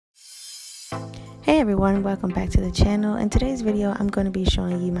Hey everyone, welcome back to the channel. In today's video, I'm going to be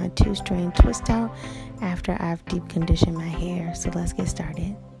showing you my 2-strand twist out after I've deep conditioned my hair. So let's get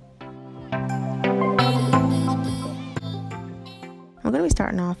started. I'm going to be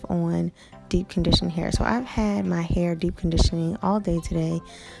starting off on deep conditioned hair. So I've had my hair deep conditioning all day today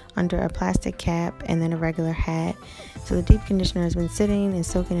under a plastic cap and then a regular hat. So the deep conditioner has been sitting and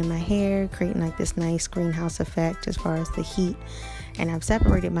soaking in my hair, creating like this nice greenhouse effect as far as the heat. And I've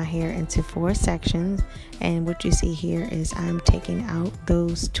separated my hair into 4 sections, and what you see here is I'm taking out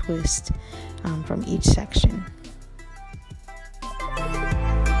those twists from each section.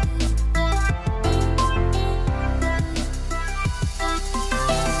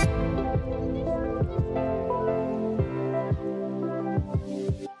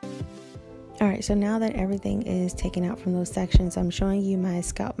 Alright, so now that everything is taken out from those sections, I'm showing you my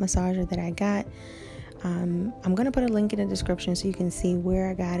scalp massager that I got. I'm going to put a link in the description so you can see where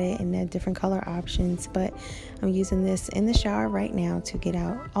I got it and the different color options, but I'm using this in the shower right now to get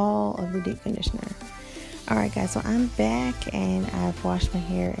out all of the deep conditioner. Alright guys, so I'm back and I've washed my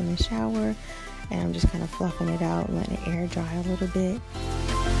hair in the shower and I'm just kind of fluffing it out and letting it air dry a little bit.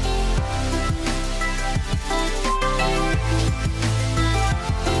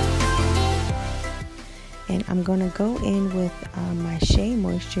 And I'm going to go in with my Shea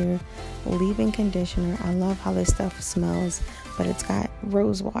Moisture leave-in conditioner. I love how this stuff smells, but it's got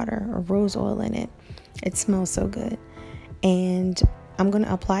rose water or rose oil in it. It smells so good. And I'm going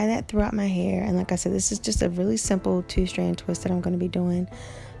to apply that throughout my hair. And like I said, this is just a really simple 2-strand twist that I'm going to be doing.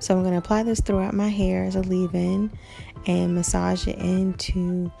 So I'm going to apply this throughout my hair as a leave-in and massage it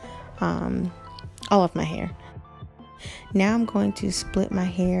into all of my hair. Now I'm going to split my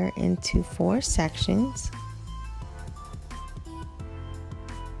hair into 4 sections.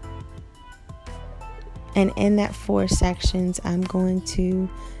 And in that 4 sections, I'm going to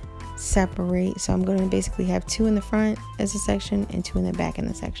separate. So I'm going to basically have 2 in the front as a section and 2 in the back in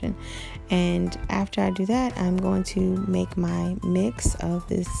the section. And after I do that, I'm going to make my mix of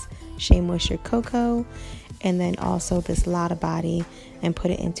this Shea Moisture Cocoa and then also this Lotta Body and put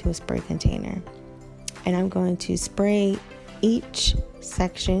it into a spray container. And I'm going to spray each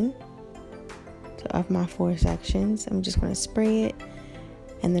section of my 4 sections. I'm just going to spray it.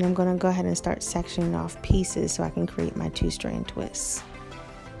 And then I'm going to go ahead and start sectioning off pieces so I can create my 2-strand twists.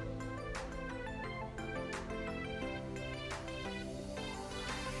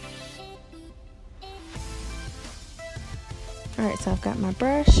 Alright, so I've got my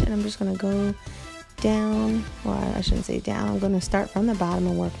brush and I'm just going to go down. Well, I shouldn't say down. I'm going to start from the bottom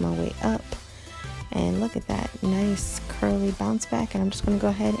and work my way up. And look at that nice curly bounce back. And I'm just going to go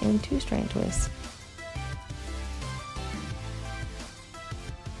ahead and 2-strand twist.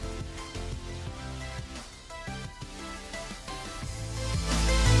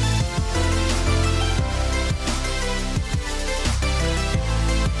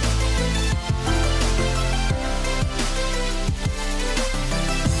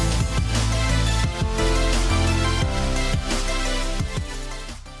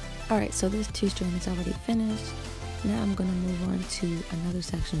 Alright, so this 2-strand is already finished. Now I'm going to move on to another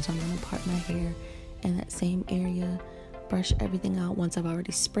section. So I'm going to part my hair in that same area, brush everything out once I've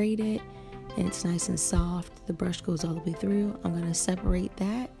already sprayed it and it's nice and soft. The brush goes all the way through. I'm going to separate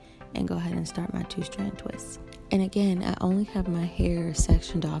that and go ahead and start my 2-strand twist. And again, I only have my hair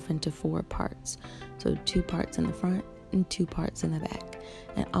sectioned off into 4 parts. So 2 parts in the front and 2 parts in the back.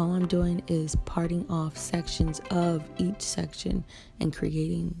 And all I'm doing is parting off sections of each section and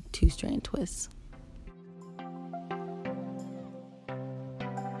creating 2-strand twists.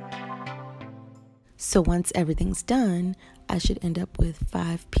 So once everything's done, I should end up with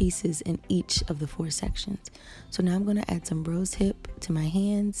 5 pieces in each of the 4 sections. So now I'm going to add some rose hip to my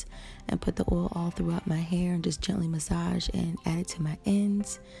hands and put the oil all throughout my hair and just gently massage and add it to my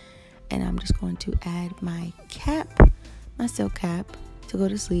ends. And I'm just going to add my cap, my silk cap, to go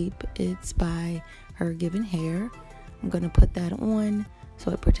to sleep. It's by Her Given Hair. I'm going to put that on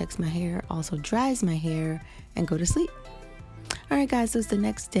so it protects my hair, also dries my hair, and go to sleep. Alright guys, so it's the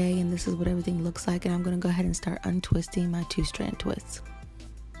next day and this is what everything looks like, and I'm going to go ahead and start untwisting my 2-strand twists.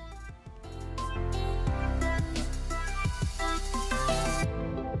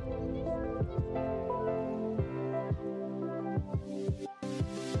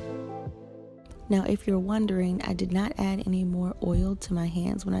 Now, if you're wondering, I did not add any more oil to my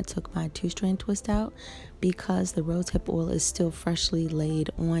hands when I took my 2-strand twist out because the rose hip oil is still freshly laid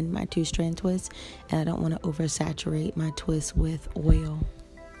on my 2-strand twist and I don't want to oversaturate my twist with oil.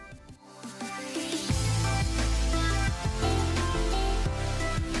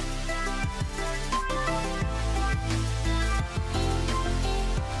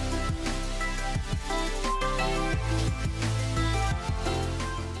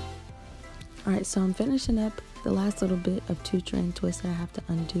 Alright, so I'm finishing up the last little bit of 2-strand twist that I have to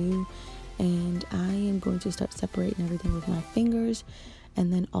undo, and I am going to start separating everything with my fingers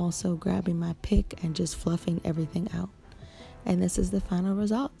and then also grabbing my pick and just fluffing everything out. And this is the final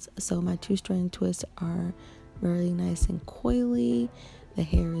results. So my 2-strand twists are really nice and coily. The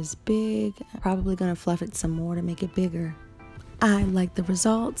hair is big. I'm probably going to fluff it some more to make it bigger. I like the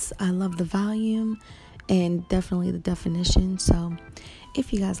results. I love the volume and definitely the definition. So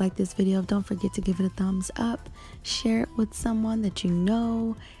if you guys like this video, don't forget to give it a thumbs up, share it with someone that you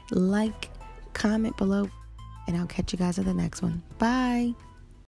know, like, comment below, and I'll catch you guys at the next one. Bye.